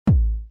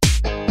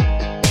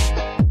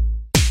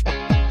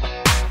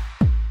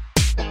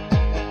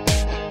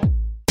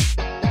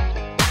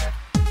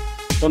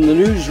From the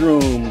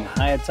newsroom,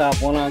 high atop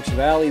One Ox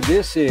Valley,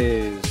 this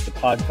is the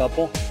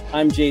PodCouple.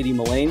 I'm JD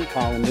Mullane,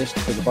 columnist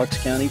for the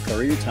Bucks County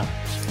Courier Times.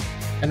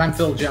 And I'm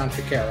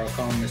Gianficaro,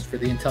 columnist for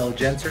the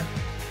Intelligencer.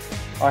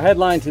 Our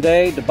headline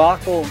today,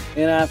 debacle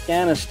in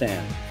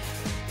Afghanistan.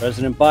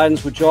 President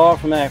Biden's withdrawal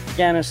from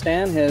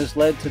Afghanistan has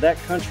led to that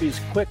country's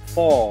quick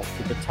fall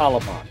to the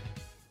Taliban.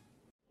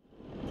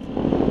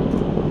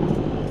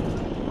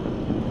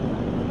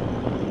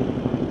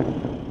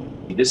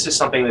 This is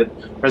something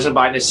that President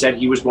Biden has said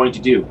he was going to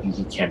do.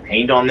 He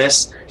campaigned on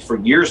this for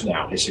years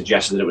now. He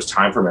suggested that it was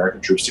time for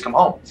American troops to come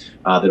home,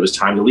 that it was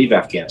time to leave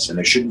Afghanistan.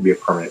 There shouldn't be a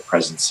permanent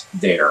presence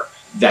there.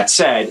 That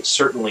said,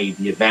 certainly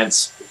the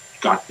events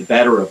got the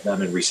better of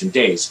them in recent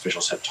days.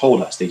 Officials have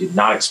told us they did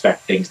not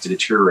expect things to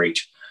deteriorate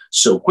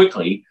so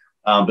quickly.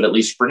 But at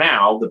least for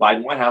now, the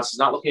Biden White House is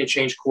not looking to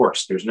change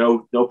course. There's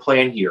no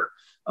plan here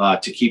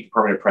to keep a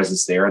permanent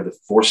presence there. The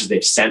forces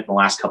they've sent in the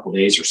last couple of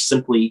days are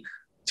simply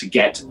to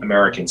get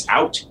Americans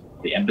out.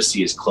 The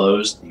embassy is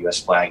closed. The U.S.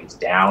 flag is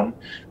down.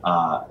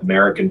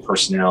 American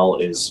personnel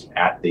is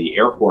at the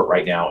airport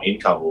right now in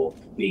Kabul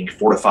being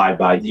fortified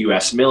by the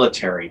U.S.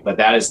 military. But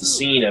that is the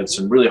scene of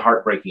some really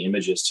heartbreaking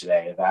images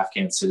today of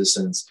Afghan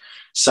citizens,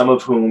 some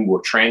of whom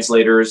were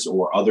translators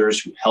or others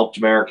who helped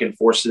American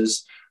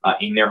forces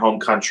in their home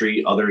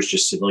country, others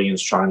just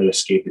civilians trying to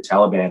escape the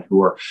Taliban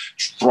who are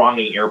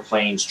thronging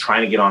airplanes,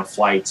 trying to get on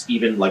flights,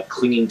 even like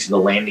clinging to the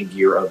landing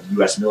gear of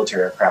U.S.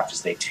 military aircraft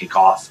as they take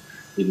off,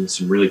 leaving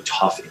some really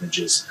tough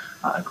images,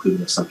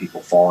 including some people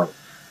falling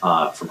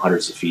from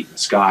hundreds of feet in the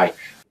sky.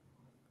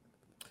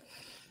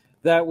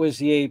 That was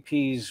the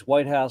AP's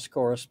White House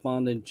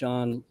correspondent,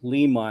 John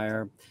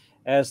Leemeyer.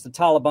 As the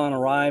Taliban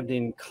arrived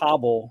in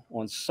Kabul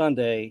on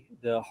Sunday,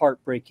 the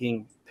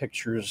heartbreaking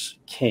pictures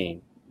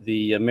came.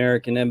 The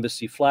American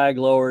embassy flag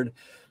lowered,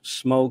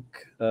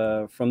 smoke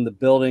from the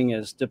building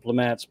as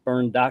diplomats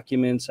burned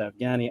documents,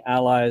 Afghani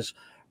allies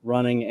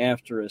running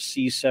after a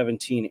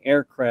C-17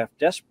 aircraft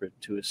desperate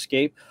to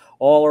escape.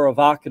 All are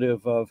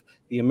evocative of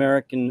the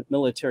American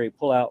military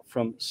pullout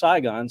from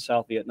Saigon,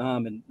 South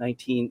Vietnam, in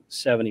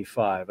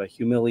 1975, a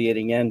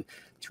humiliating end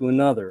to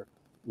another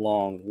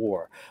long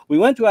war. We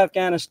went to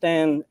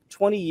Afghanistan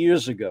 20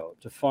 years ago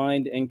to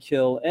find and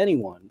kill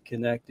anyone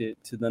connected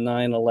to the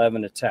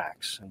 9/11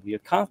 attacks. And we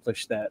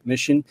accomplished that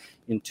mission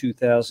in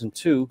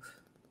 2002,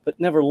 but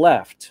never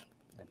left.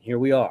 And here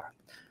we are.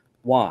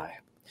 Why?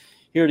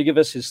 Here to give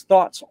us his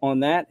thoughts on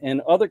that and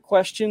other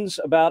questions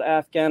about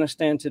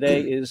Afghanistan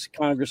today is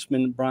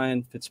Congressman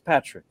Brian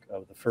Fitzpatrick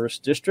of the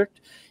 1st District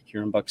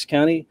here in Bucks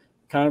County.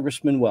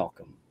 Congressman,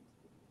 welcome.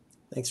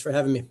 Thanks for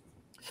having me.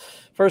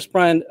 First,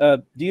 Brian,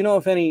 do you know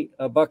if any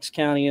Bucks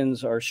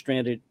Countyans are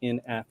stranded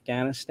in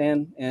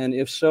Afghanistan? And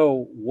if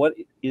so, what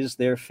is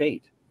their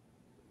fate?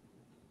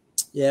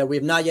 Yeah, we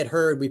have not yet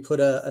heard. We put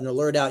an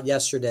alert out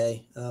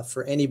yesterday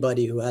for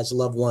anybody who has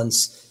loved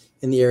ones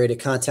in the area to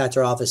contact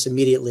our office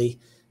immediately.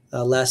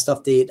 Last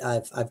update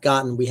I've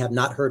gotten, we have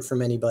not heard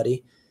from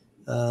anybody,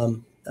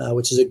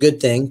 which is a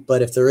good thing.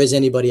 But if there is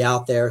anybody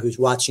out there who's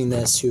watching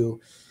this who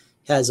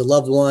has a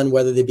loved one,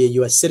 whether they be a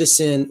U.S.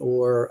 citizen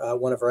or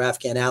one of our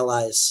Afghan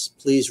allies,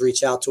 please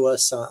reach out to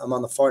us. I'm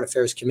on the Foreign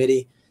Affairs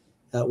Committee.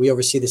 We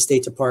oversee the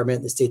State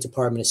Department. The State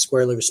Department is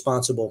squarely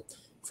responsible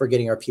for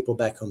getting our people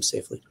back home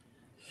safely.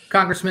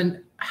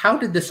 Congressman, how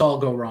did this all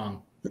go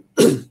wrong?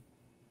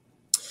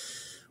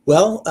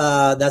 Well,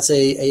 that's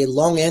a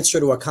long answer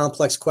to a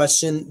complex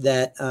question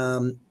that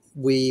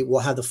we will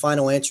have the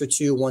final answer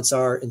to once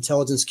our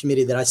Intelligence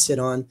Committee that I sit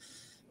on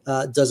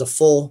does a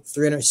full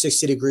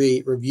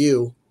 360-degree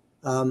review.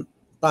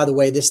 By the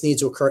way, this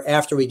needs to occur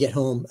after we get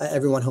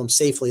everyone home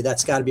safely.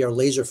 That's got to be our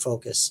laser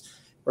focus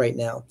right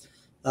now.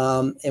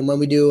 And when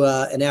we do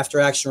an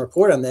after-action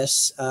report on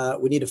this,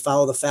 we need to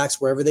follow the facts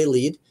wherever they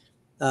lead,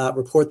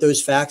 report those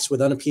facts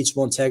with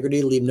unimpeachable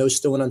integrity, leave no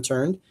stone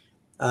unturned,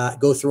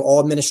 go through all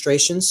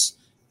administrations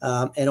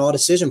and all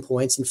decision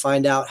points and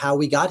find out how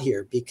we got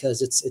here,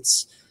 because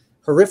it's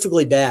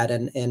horrifically bad.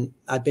 And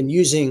I've been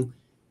using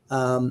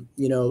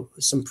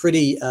some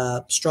pretty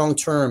strong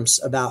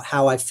terms about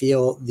how I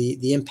feel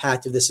the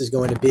impact of this is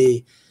going to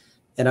be.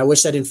 And I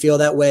wish I didn't feel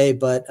that way,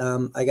 but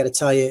I got to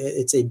tell you,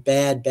 it's a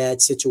bad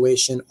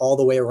situation all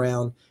the way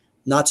around,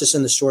 not just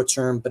in the short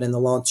term, but in the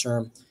long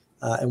term.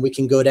 And we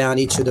can go down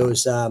each of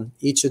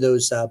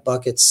those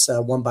buckets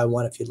one by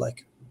one if you'd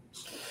like.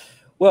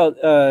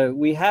 Well,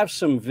 we have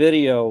some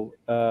video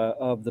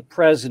of the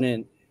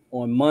president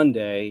on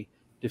Monday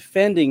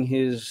defending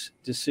his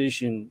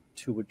decision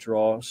to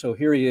withdraw. So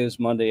here he is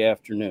Monday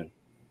afternoon.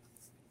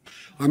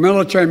 Our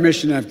military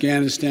mission in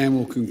Afghanistan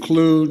will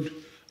conclude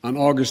on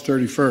August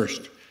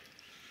 31st.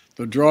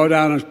 The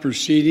drawdown is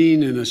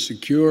proceeding in a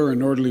secure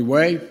and orderly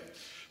way,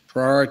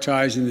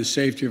 prioritizing the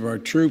safety of our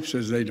troops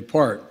as they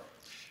depart.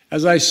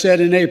 As I said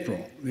in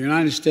April, the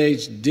United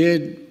States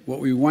did what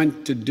we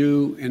went to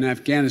do in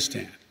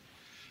Afghanistan,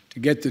 to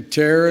get the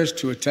terrorists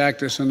to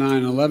attack us on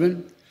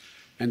 9/11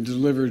 and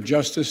deliver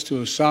justice to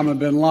Osama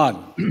bin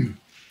Laden,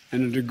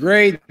 and to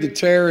degrade the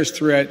terrorist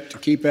threat to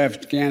keep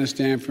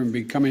Afghanistan from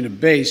becoming a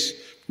base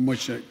from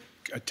which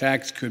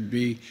attacks could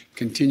be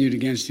continued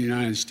against the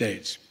United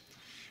States.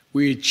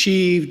 We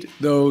achieved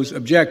those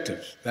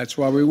objectives. That's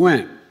why we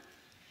went.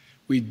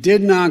 We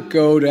did not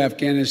go to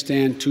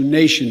Afghanistan to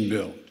nation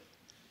build.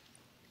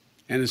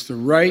 And it's the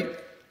right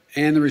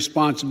and the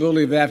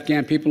responsibility of the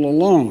Afghan people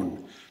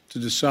alone to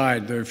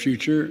decide their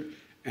future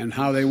and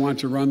how they want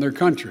to run their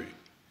country.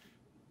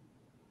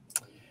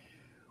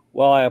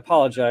 Well, I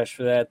apologize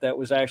for that. That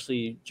was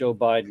actually President Joe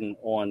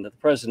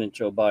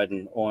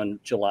Biden on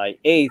July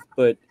 8th.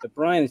 But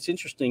Brian, it's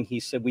interesting. He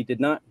said we did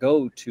not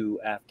go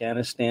to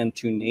Afghanistan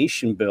to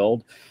nation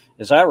build.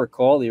 As I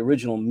recall, the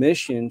original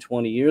mission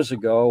 20 years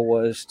ago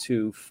was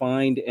to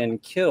find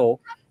and kill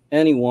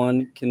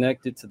anyone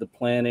connected to the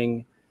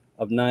planning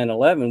of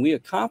 9/11. We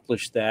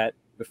accomplished that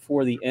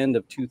before the end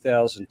of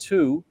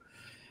 2002.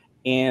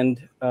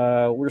 And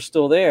we're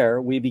still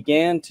there. We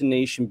began to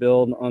nation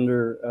build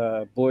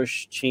under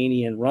Bush,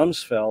 Cheney, and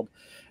Rumsfeld.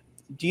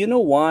 Do you know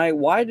why?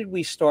 Why did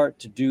we start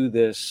to do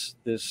this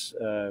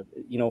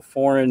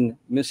foreign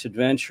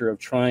misadventure of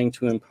trying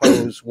to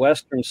impose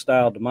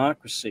Western-style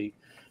democracy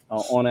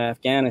on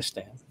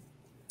Afghanistan?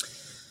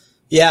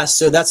 Yeah,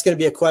 so that's going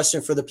to be a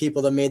question for the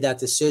people that made that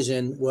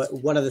decision.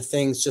 One of the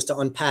things, just to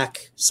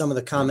unpack some of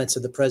the comments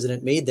that the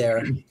president made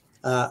there,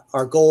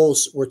 our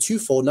goals were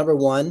twofold. Number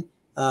one,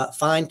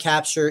 find,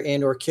 capture,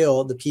 and or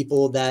kill the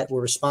people that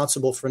were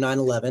responsible for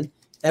 9/11,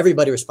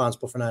 everybody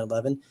responsible for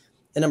 9/11.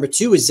 And number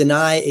two is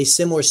deny a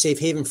similar safe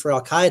haven for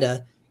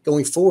Al-Qaeda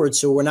going forward,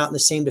 so we're not in the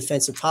same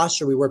defensive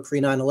posture we were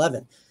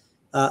pre-9/11.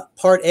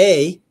 Part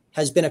A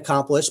has been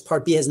accomplished.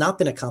 Part B has not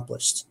been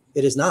accomplished.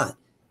 It is not.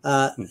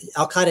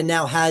 Al-Qaeda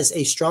now has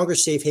a stronger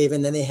safe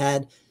haven than they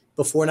had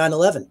before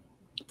 9/11.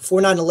 Before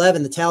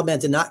 9/11, the Taliban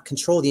did not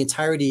control the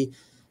entirety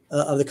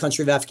of the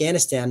country of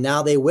Afghanistan.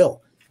 Now they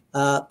will.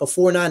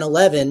 Before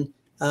 9/11,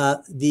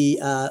 the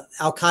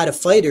Al-Qaeda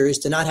fighters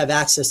did not have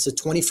access to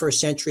 21st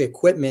century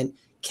equipment,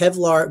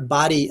 Kevlar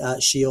body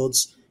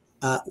shields,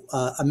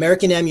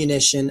 American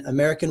ammunition,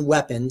 American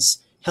weapons,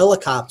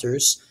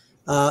 helicopters,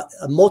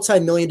 a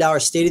multi-million-dollar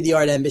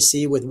state-of-the-art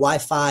embassy with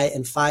Wi-Fi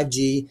and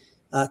 5G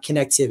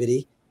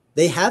connectivity.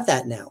 They have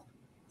that now.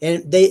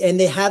 And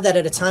they have that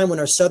at a time when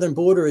our southern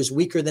border is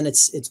weaker than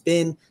it's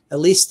been,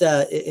 at least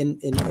in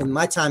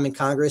my time in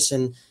Congress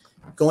and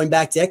going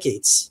back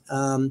decades.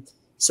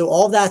 So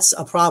all that's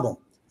a problem.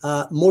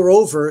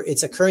 Moreover,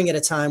 it's occurring at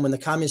a time when the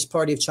Communist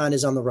Party of China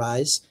is on the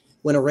rise,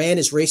 when Iran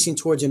is racing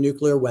towards a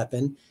nuclear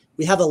weapon.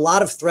 We have a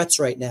lot of threats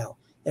right now,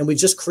 and we've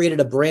just created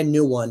a brand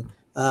new one.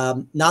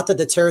 Not that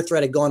the terror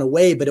threat had gone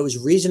away, but it was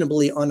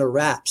reasonably under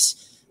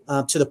wraps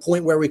to the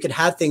point where we could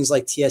have things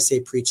like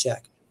TSA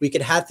pre-check. We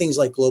could have things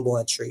like global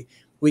entry.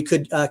 We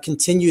could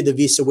continue the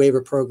visa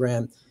waiver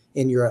program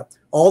in Europe.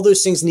 All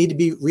those things need to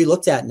be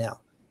relooked at now.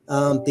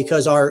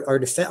 Because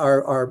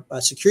our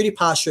security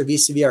posture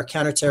vis-a-vis our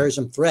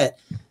counterterrorism threat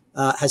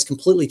has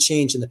completely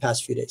changed in the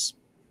past few days.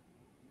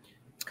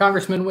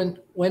 Congressman,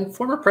 when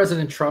former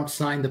President Trump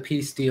signed the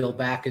peace deal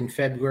back in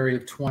February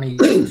of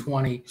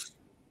 2020,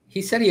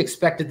 he said he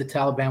expected the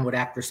Taliban would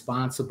act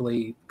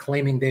responsibly,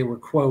 claiming they were,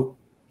 quote,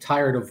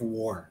 tired of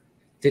war.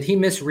 Did he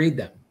misread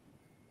them?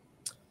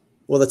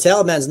 Well, the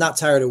Taliban's not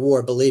tired of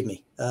war, believe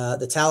me.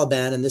 The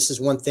Taliban, and this is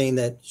one thing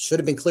that should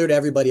have been clear to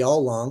everybody all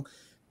along,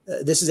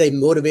 this is a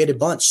motivated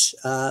bunch.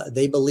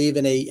 They believe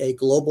in a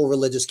global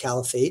religious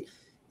caliphate,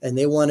 and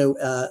they want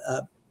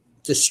to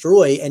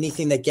destroy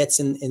anything that gets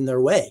in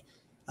their way.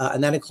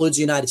 And that includes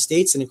the United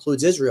States, and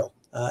includes Israel,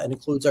 and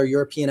includes our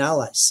European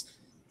allies.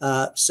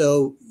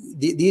 So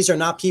these are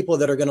not people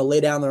that are going to lay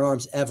down their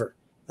arms ever.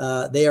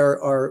 They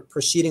are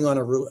proceeding on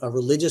a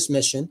religious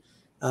mission,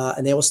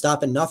 and they will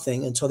stop at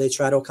nothing until they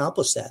try to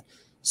accomplish that.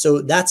 So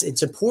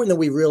it's important that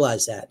we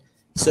realize that.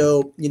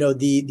 So,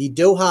 the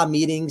Doha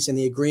meetings and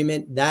the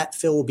agreement, that,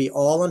 Phil, will be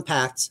all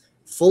unpacked,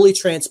 fully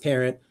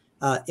transparent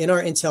in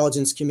our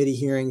Intelligence Committee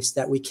hearings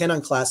that we can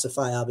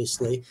unclassify,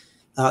 obviously.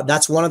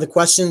 That's one of the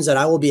questions that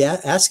I will be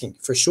asking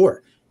for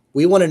sure.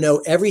 We want to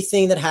know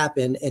everything that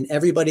happened and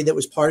everybody that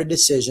was part of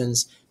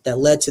decisions that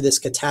led to this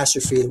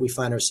catastrophe that we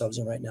find ourselves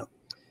in right now.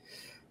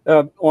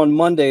 On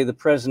Monday, the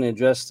president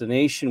addressed the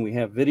nation. We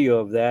have video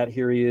of that.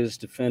 Here he is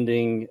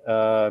defending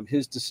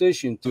his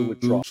decision to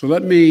withdraw. So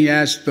let me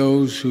ask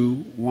those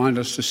who want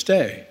us to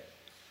stay.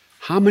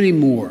 How many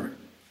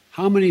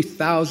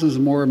thousands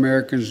more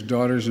Americans,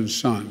 daughters and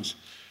sons,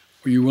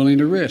 were you willing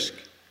to risk?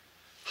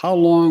 How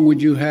long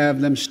would you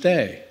have them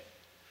stay?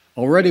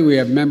 Already we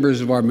have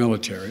members of our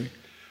military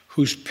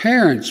whose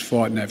parents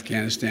fought in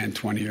Afghanistan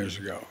 20 years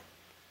ago.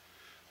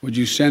 Would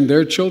you send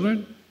their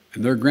children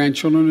and their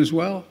grandchildren as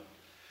well?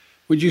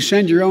 Would you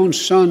send your own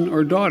son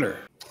or daughter?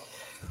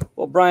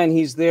 Well, Brian,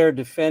 he's there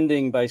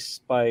defending by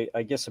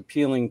I guess,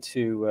 appealing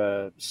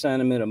to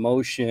sentiment,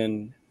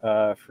 emotion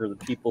for the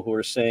people who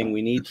are saying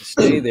we need to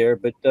stay there.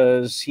 But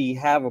does he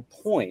have a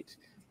point?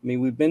 I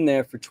mean, we've been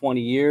there for 20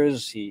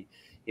 years. He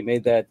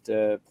made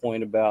that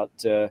point about,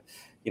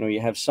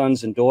 you have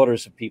sons and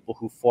daughters of people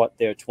who fought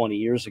there 20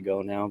 years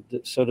ago now.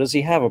 So does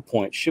he have a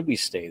point? Should we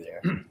stay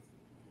there?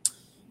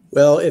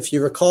 Well, if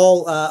you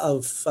recall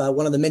of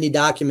one of the many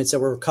documents that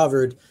were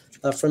recovered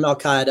from Al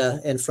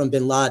Qaeda and from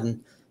Bin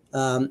Laden.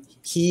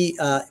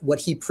 What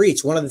he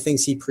preached, one of the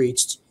things he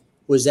preached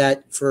was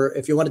that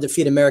if you want to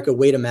defeat America,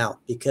 wait them out,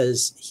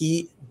 because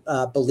he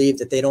believed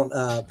that they don't,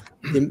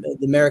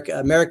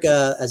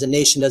 America as a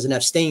nation doesn't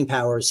have staying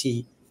power, as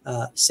he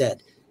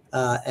said,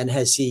 and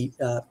has he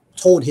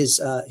told his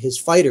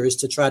fighters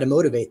to try to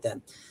motivate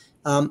them.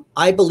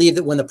 I believe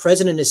that when the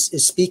president is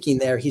speaking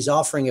there, he's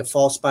offering a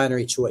false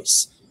binary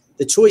choice.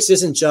 The choice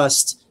isn't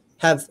just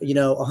have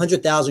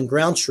 100,000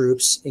 ground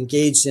troops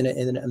engaged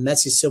in a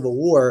messy civil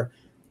war,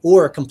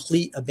 or a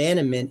complete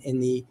abandonment in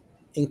the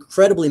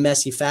incredibly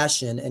messy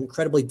fashion and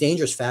incredibly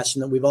dangerous fashion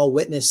that we've all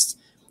witnessed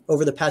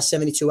over the past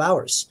 72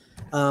 hours.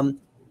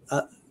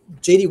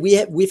 JD,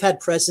 we've had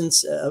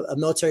presence, a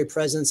military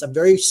presence, a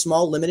very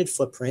small, limited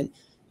footprint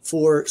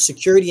for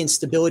security and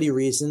stability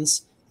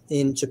reasons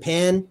in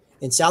Japan,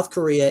 in South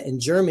Korea, in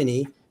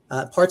Germany,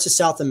 parts of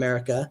South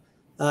America,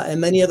 and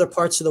many other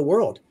parts of the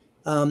world.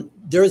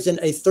 There is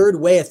a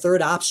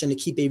third option to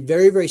keep a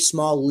very, very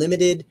small,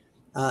 limited,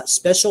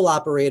 special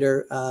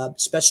operator,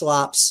 special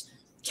ops,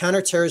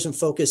 counterterrorism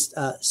focused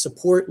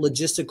support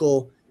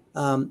logistical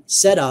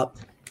setup,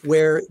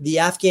 where the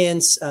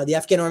Afghan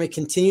army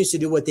continues to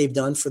do what they've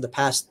done for the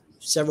past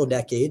several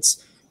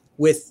decades,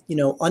 with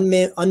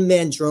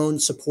unmanned drone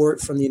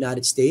support from the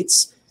United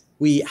States.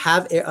 We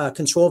have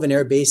control of an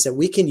air base that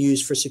we can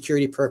use for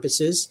security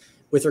purposes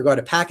with regard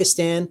to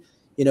Pakistan,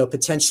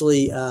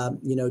 potentially,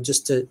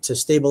 just to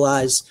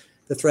stabilize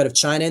the threat of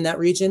China in that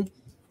region.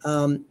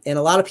 And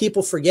a lot of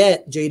people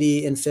forget,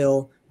 JD and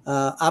Phil,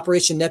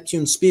 Operation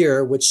Neptune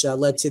Spear, which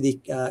led to the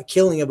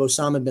killing of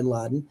Osama bin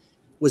Laden,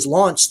 was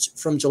launched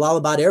from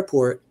Jalalabad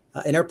Airport,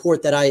 an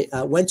airport that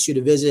I went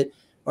to visit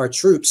our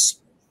troops.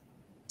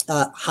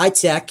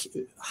 High-tech,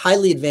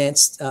 highly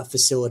advanced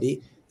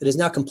facility that is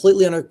now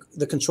completely under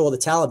the control of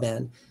the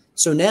Taliban.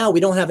 So now we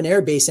don't have an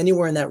air base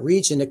anywhere in that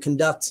region to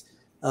conduct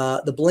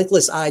the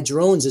blinkless eye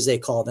drones, as they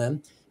call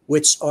them,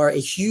 which are a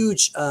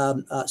huge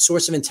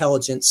source of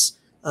intelligence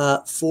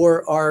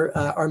for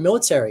our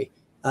military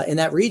in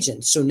that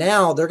region. So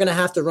now they're going to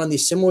have to run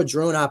these similar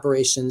drone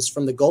operations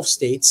from the Gulf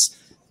states,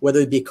 whether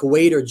it be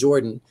Kuwait or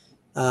Jordan,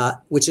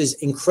 which is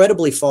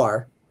incredibly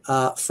far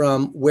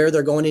from where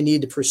they're going to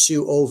need to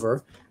pursue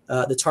over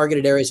the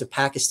targeted areas of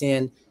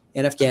Pakistan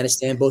and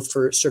Afghanistan, both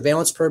for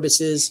surveillance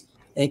purposes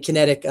and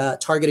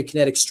targeted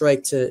kinetic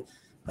strike to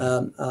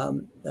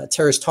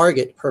terrorist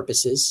target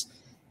purposes.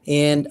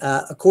 And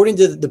according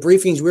to the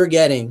briefings we're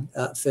getting,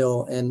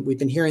 Phil, and we've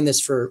been hearing this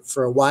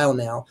for a while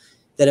now,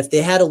 that if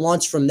they had a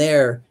launch from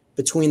there,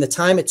 between the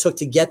time it took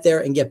to get there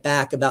and get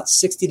back, about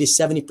 60 to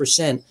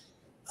 70%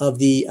 of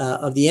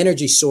the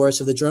energy source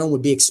of the drone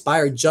would be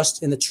expired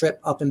just in the trip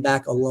up and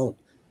back alone,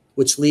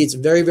 which leads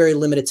very, very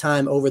limited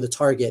time over the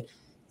target.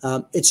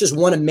 It's just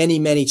one of many,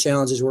 many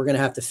challenges we're going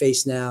to have to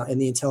face now in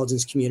the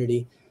intelligence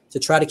community to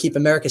try to keep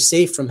America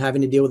safe from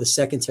having to deal with a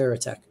second terror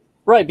attack.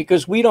 Right,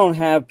 because we don't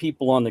have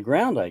people on the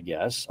ground, I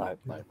guess. I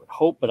would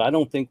hope, but I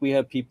don't think we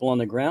have people on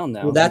the ground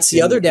now. Well, that's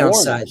the other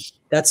downside.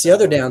 That's the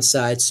other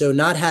downside. So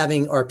not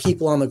having our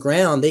people on the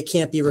ground, they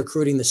can't be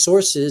recruiting the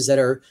sources that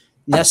are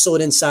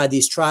nestled inside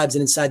these tribes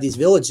and inside these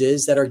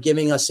villages that are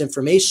giving us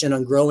information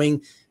on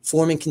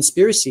forming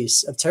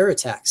conspiracies of terror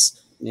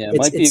attacks. Yeah, it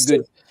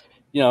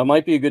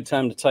might be a good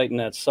time to tighten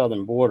that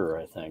southern border,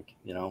 I think,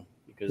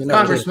 because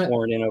Congressman,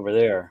 pouring in over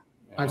there.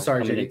 I'm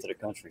sorry, coming JD. into the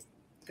country.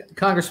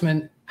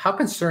 Congressman, how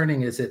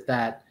concerning is it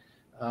that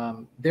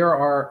there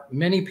are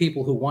many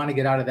people who want to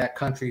get out of that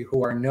country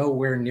who are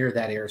nowhere near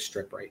that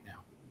airstrip right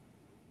now?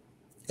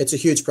 It's a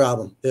huge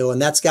problem, Bill,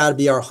 and that's got to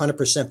be our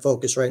 100%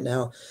 focus right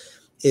now,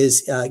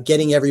 is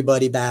getting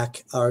everybody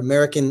back, our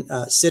American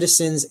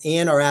citizens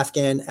and our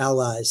Afghan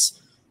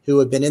allies who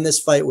have been in this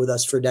fight with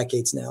us for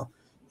decades now.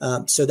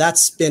 So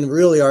that's been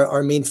really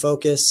our main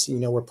focus.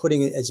 We're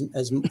putting it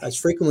as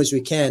frequently as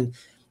we can,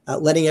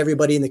 letting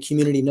everybody in the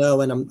community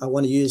know. And I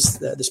want to use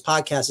this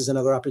podcast as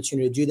another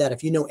opportunity to do that.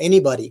 If you know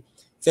anybody,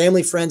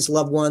 family, friends,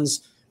 loved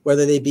ones,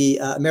 whether they be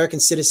American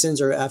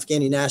citizens or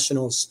Afghani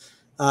nationals,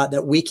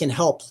 that we can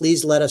help,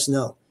 please let us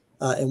know.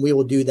 And we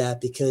will do that,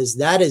 because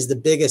that is the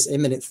biggest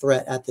imminent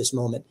threat at this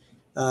moment.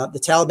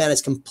 The Taliban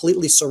is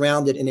completely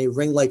surrounded in a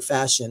ring-like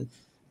fashion.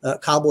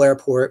 Kabul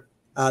airport,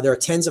 there are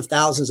tens of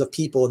thousands of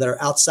people that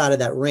are outside of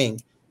that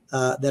ring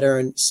that are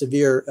in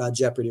severe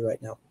jeopardy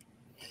right now.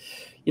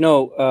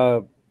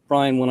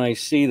 Brian, when I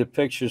see the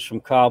pictures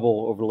from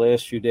Kabul over the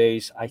last few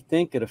days, I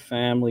think of the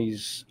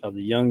families of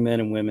the young men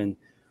and women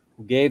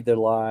who gave their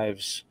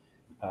lives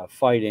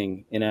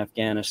fighting in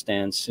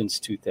Afghanistan since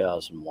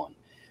 2001.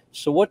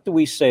 So what do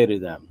we say to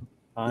them?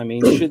 I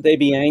mean, should they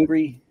be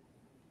angry?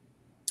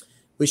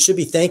 We should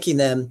be thanking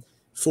them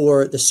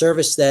for the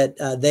service that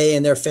they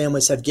and their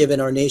families have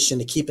given our nation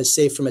to keep us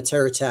safe from a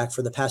terror attack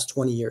for the past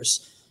 20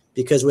 years.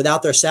 Because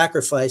without their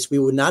sacrifice, we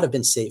would not have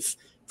been safe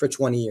for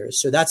 20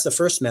 years. So that's the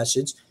first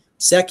message.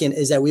 Second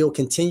is that we will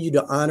continue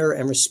to honor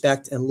and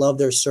respect and love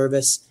their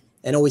service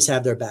and always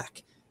have their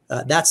back.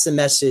 That's the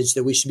message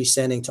that we should be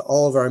sending to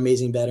all of our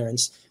amazing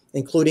veterans,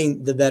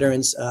 including the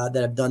veterans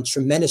that have done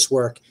tremendous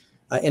work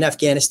in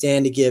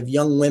Afghanistan to give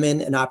young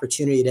women an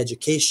opportunity at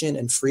education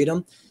and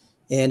freedom.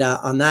 And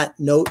on that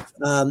note,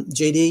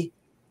 JD,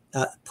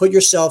 put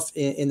yourself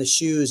in the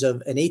shoes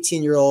of an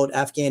 18-year-old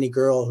Afghani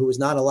girl who was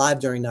not alive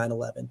during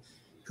 9/11,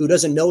 who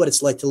doesn't know what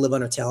it's like to live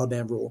under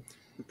Taliban rule,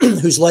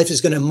 whose life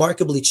is going to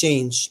markedly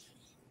change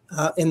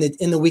in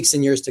the weeks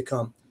and years to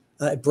come.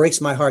 It breaks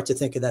my heart to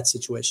think of that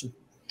situation.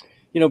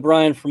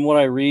 Brian, from what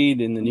I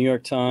read in the New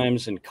York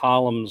Times and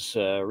columns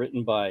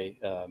written by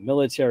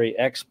military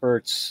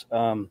experts,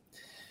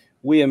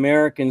 we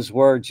Americans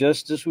were,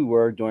 just as we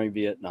were during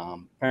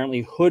Vietnam,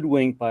 apparently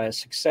hoodwinked by a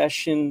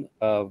succession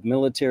of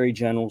military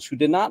generals who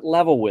did not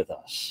level with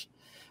us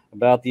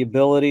about the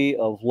ability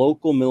of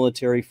local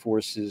military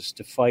forces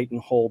to fight and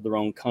hold their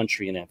own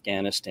country in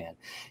Afghanistan.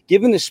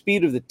 Given the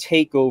speed of the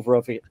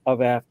takeover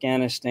of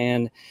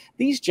Afghanistan,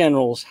 these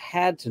generals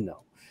had to know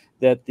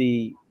that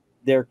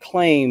their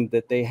claim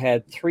that they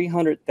had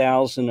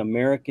 300,000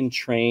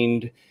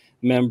 American-trained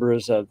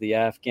members of the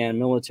Afghan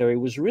military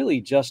was really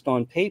just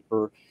on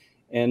paper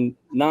and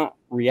not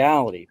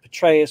reality.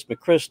 Petraeus,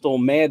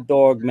 McChrystal, Mad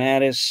Dog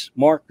Mattis,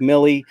 Mark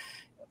Milley,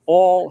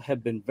 all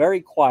have been very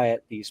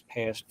quiet these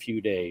past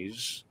few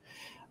days.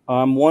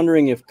 I'm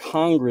wondering if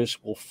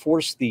Congress will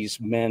force these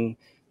men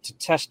to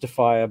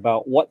testify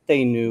about what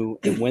they knew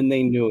and when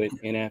they knew it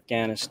in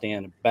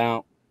Afghanistan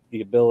about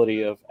the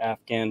ability of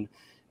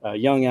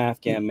young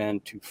Afghan men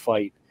to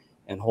fight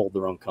and hold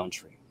their own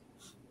country.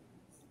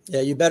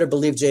 Yeah, you better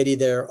believe, JD,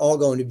 they're all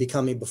going to be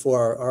coming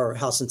before our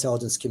House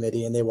Intelligence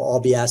Committee, and they will all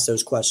be asked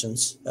those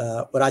questions.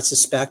 What I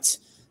suspect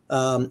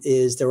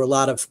is there were a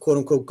lot of quote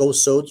unquote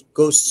ghost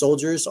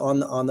soldiers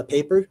on the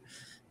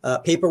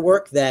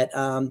paperwork that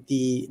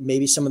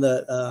maybe some of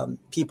the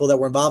people that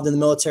were involved in the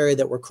military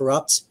that were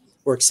corrupt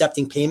were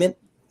accepting payment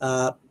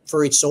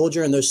for each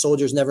soldier, and those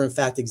soldiers never in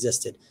fact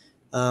existed.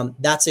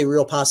 That's a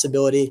real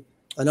possibility.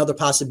 Another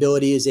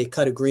possibility is they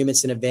cut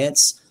agreements in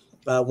advance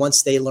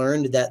once they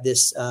learned that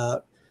this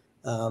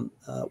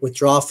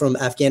withdrawal from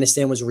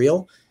Afghanistan was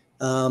real,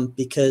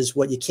 because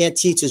what you can't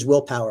teach is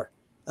willpower.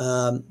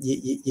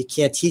 You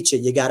can't teach it.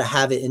 You got to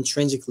have it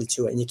intrinsically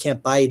to it, and you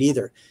can't buy it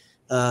either.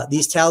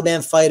 These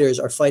Taliban fighters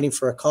are fighting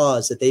for a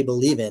cause that they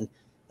believe in.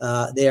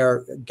 They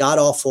are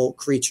god-awful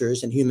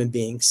creatures and human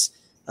beings,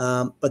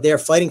 but they are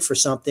fighting for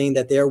something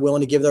that they are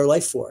willing to give their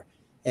life for.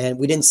 And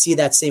we didn't see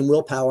that same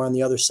willpower on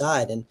the other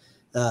side. And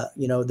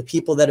the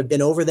people that have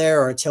been over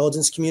there, our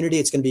intelligence community,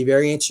 it's going to be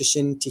very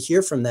interesting to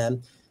hear from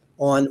them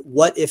on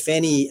what, if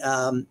any,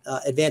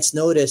 advance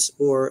notice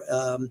or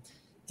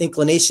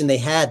inclination they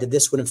had that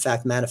this would in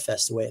fact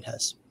manifest the way it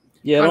has.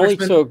 Yeah, only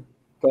so.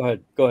 Go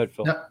ahead,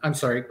 Phil. No, I'm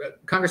sorry,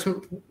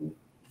 Congressman.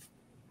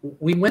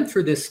 We went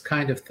through this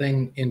kind of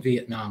thing in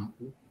Vietnam.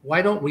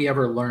 Why don't we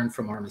ever learn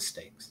from our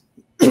mistakes?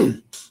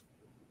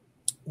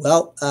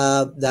 Well,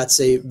 that's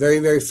a very,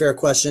 very fair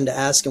question to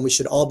ask, and we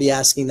should all be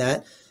asking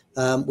that.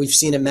 We've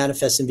seen it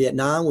manifest in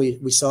Vietnam.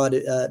 We saw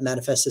it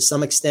manifest to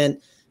some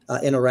extent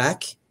in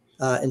Iraq,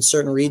 in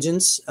certain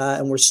regions,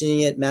 and we're seeing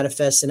it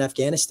manifest in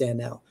Afghanistan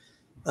now.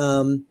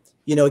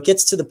 It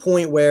gets to the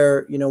point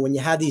where, when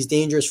you have these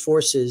dangerous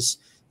forces,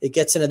 it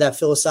gets into that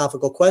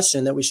philosophical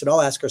question that we should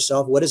all ask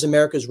ourselves: what is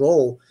America's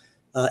role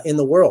in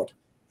the world?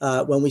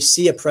 When we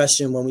see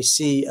oppression, when we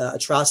see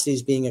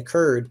atrocities being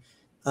occurred,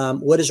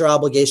 what is our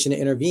obligation to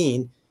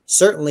intervene?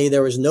 Certainly,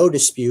 there was no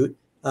dispute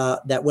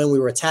that when we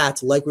were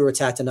attacked, like we were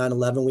attacked in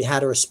 9/11, we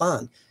had to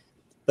respond.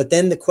 But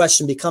then the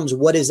question becomes,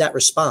 what is that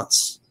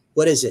response?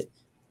 What is it?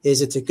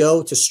 Is it to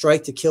go, to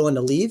strike, to kill, and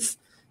to leave?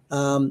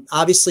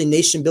 Obviously,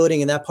 nation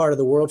building in that part of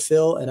the world,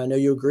 Phil, and I know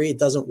you agree, it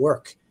doesn't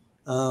work.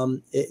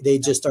 They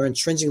just are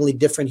intrinsically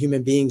different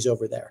human beings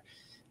over there.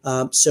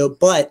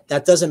 But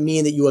that doesn't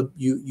mean that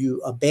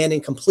you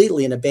abandon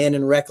completely and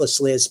abandon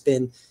recklessly as has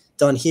been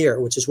done here,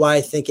 which is why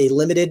I think a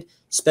limited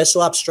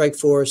special ops strike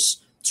force,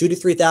 2,000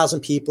 to 3,000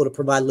 people to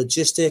provide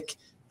logistic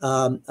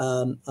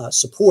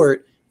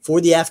support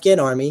for the Afghan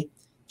army,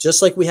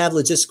 just like we have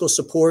logistical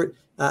support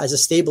as a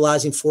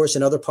stabilizing force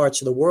in other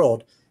parts of the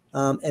world.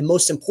 And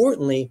most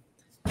importantly,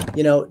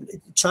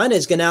 China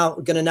is going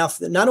to now,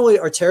 not only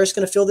are terrorists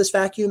going to fill this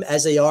vacuum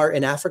as they are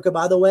in Africa,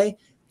 by the way,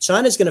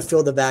 China is going to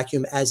fill the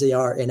vacuum as they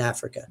are in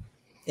Africa.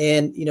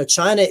 And,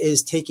 China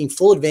is taking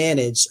full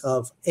advantage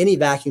of any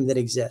vacuum that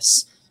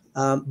exists.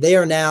 They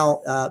are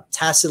now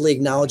tacitly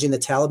acknowledging the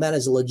Taliban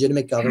as a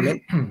legitimate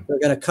government. They're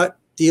going to cut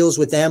deals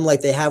with them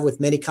like they have with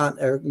many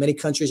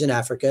countries in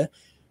Africa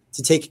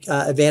to take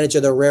advantage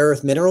of their rare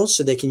earth minerals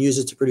so they can use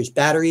it to produce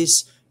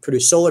batteries,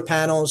 produce solar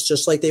panels,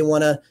 just like they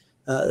want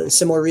to,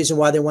 similar reason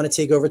why they want to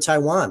take over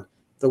Taiwan,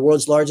 the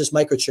world's largest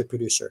microchip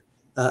producer.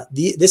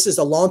 This is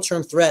a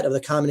long-term threat of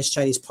the Communist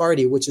Chinese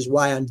Party, which is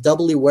why I'm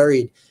doubly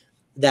worried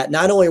that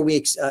not only are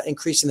we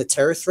increasing the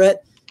terror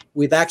threat,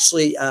 we've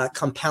actually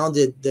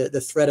compounded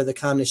the threat of the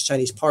Communist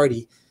Chinese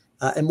Party.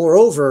 And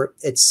moreover,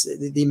 it's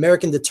the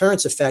American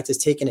deterrence effect has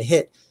taken a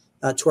hit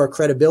to our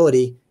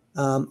credibility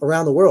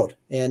around the world.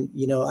 And,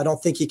 I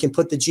don't think you can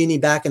put the genie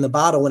back in the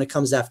bottle when it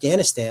comes to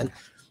Afghanistan.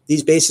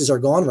 These bases are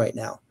gone right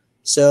now.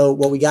 So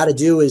what we got to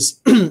do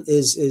is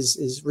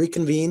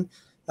reconvene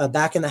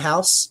back in the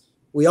House,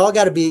 we all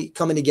got to be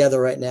coming together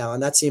right now.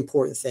 And that's the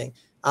important thing.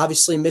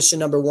 Obviously, mission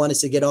number one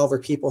is to get all of our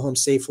people home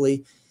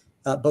safely.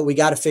 But we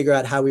got to figure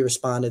out how we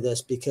respond to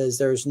this, because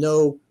there's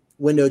no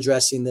window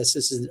dressing this.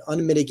 This is an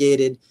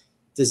unmitigated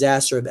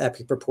disaster of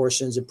epic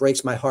proportions. It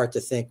breaks my heart to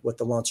think what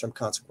the long-term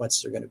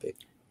consequences are going to be.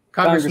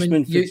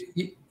 Congressman,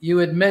 you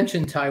had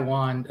mentioned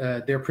Taiwan.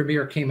 Their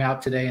premier came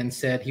out today and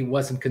said he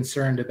wasn't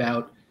concerned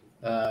about,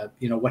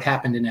 what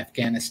happened in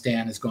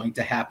Afghanistan is going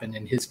to happen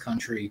in his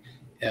country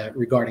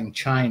regarding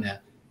China.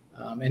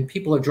 And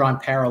people have drawn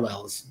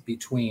parallels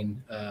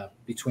between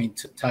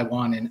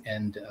Taiwan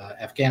and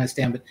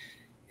Afghanistan, but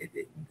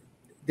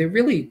they're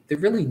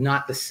really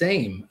not the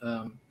same.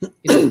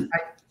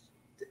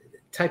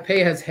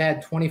 Taipei has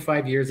had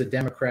 25 years of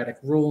democratic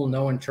rule,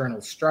 no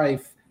internal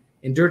strife,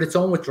 endured its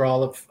own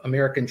withdrawal of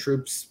American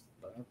troops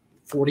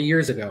 45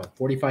 years ago,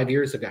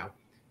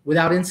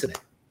 without incident.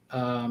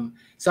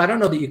 So I don't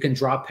know that you can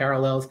draw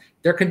parallels.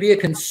 There can be a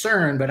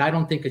concern, but I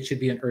don't think it should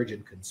be an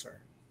urgent concern.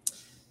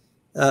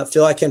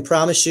 Phil, I can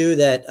promise you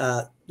that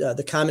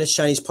the Communist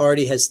Chinese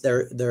Party has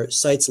their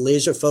sights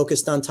laser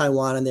focused on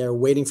Taiwan, and they're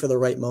waiting for the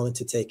right moment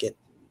to take it.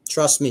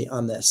 Trust me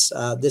on this.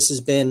 This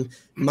has been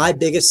my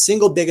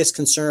single biggest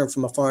concern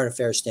from a foreign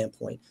affairs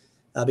standpoint,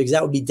 because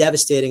that would be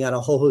devastating on a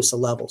whole host of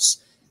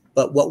levels.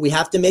 But what we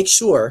have to make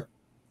sure,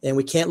 and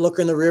we can't look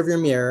in the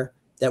rearview mirror,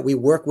 that we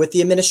work with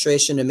the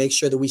administration to make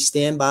sure that we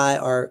stand by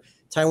our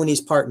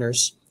Taiwanese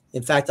partners.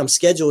 In fact, I'm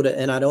scheduled,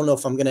 and I don't know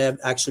if I'm going to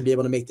actually be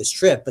able to make this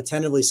trip, but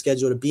tentatively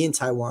scheduled to be in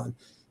Taiwan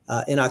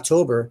in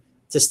October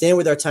to stand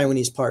with our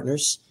Taiwanese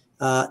partners,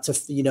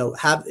 to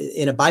have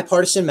in a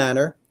bipartisan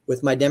manner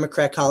with my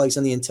Democrat colleagues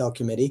on the Intel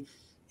Committee,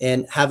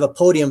 and have a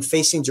podium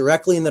facing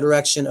directly in the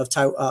direction of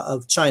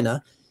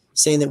China,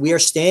 saying that we are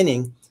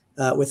standing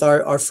with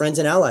our friends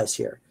and allies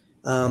here.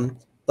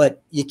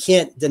 But you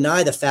can't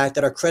deny the fact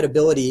that our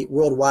credibility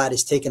worldwide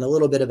has taken a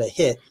little bit of a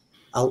hit,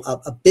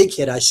 a big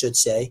hit, I should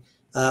say,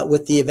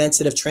 with the events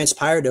that have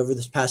transpired over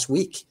this past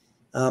week.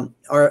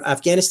 Are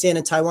Afghanistan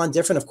and Taiwan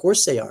different? Of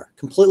course they are.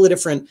 Completely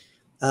different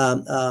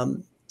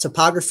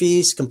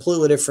topographies,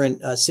 completely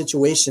different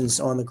situations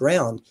on the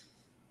ground.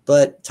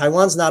 But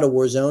Taiwan's not a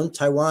war zone.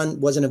 Taiwan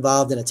wasn't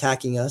involved in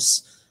attacking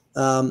us.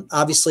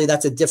 Obviously,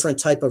 that's a different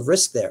type of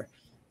risk there.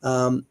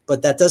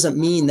 But that doesn't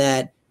mean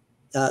that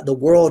the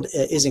world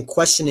isn't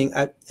questioning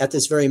at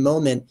this very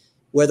moment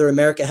whether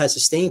America has the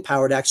staying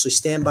power to actually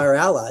stand by our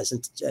allies.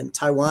 And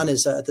Taiwan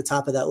is at the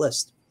top of that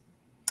list.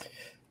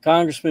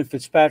 Congressman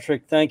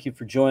Fitzpatrick, thank you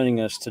for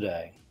joining us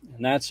today.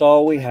 And that's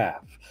all we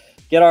have.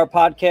 Get our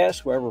podcast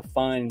wherever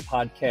fine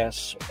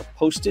podcasts are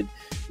posted.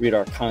 Read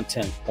our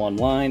content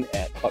online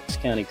at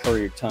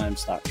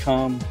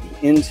buckscountycouriertimes.com,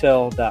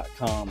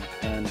 intel.com,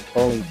 and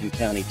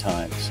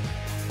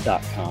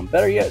burlingtoncountytimes.com.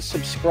 Better yet,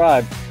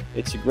 subscribe.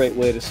 It's a great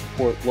way to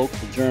support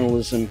local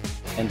journalism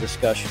and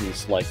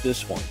discussions like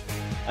this one.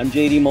 I'm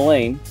JD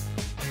Mullane.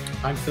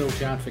 I'm Phil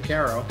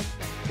Gianficaro.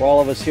 For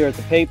all of us here at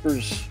the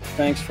papers,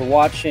 thanks for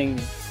watching,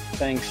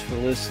 thanks for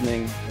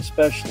listening,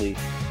 especially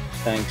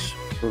thanks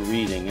for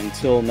reading.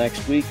 Until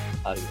next week,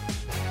 adios.